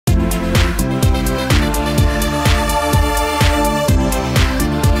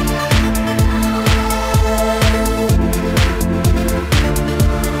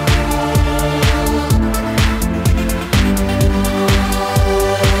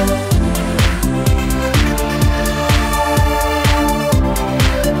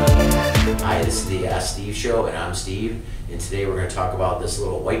today we're going to talk about this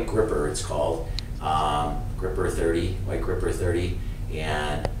little white gripper, it's called, Gripper 30, White Gripper 30.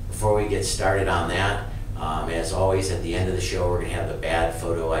 And before we get started on that, as always at the end of the show we're going to have the bad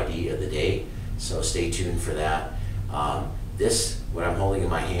photo ID of the day, so stay tuned for that. What I'm holding in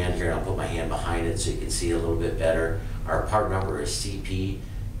my hand here, and I'll put my hand behind it so you can see it a little bit better. Our part number is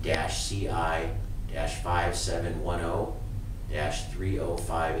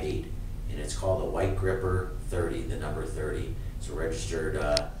CP-CI-5710-3058, and it's called the White Gripper 30, the number 30. It's a registered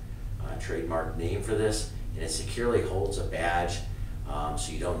trademark name for this, and it securely holds a badge,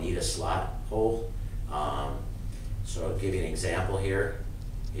 so you don't need a slot hole. So I'll give you an example here.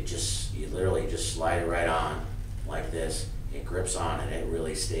 You literally just slide it right on like this. It grips on and it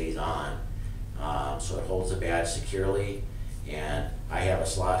really stays on. So it holds the badge securely, and I have a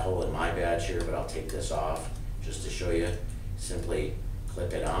slot hole in my badge here, but I'll take this off just to show you. Simply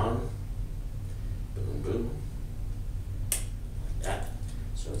clip it on, boom, boom, like that.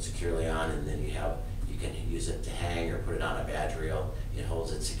 So it's securely on, and then you can use it to hang or put it on a badge reel. It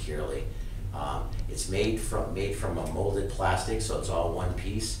holds it securely. It's made from a molded plastic, so it's all one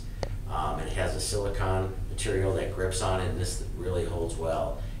piece. And it has a silicone material that grips on it, and this really holds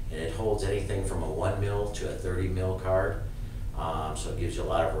well. And it holds anything from a 1 mil to a 30 mil card. So it gives you a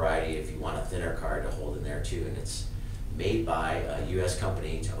lot of variety if you want a thinner card to hold in there too. And it's made by a US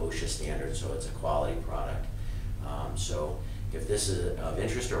company to OSHA standards, so it's a quality product. So if this is of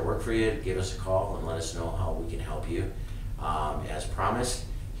interest or work for you, give us a call and let us know how we can help you. As promised,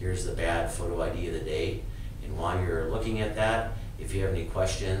 here's the bad photo ID of the day. And while you're looking at that, if you have any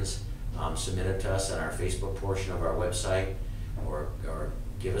questions, submit it to us on our Facebook portion of our website, or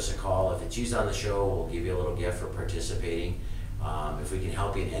give us a call. If it's used on the show, we'll give you a little gift for participating. If we can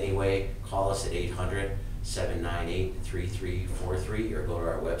help you in any way, call us at 800-798-3343 or go to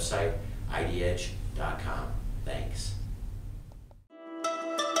our website, idedge.com. Thanks.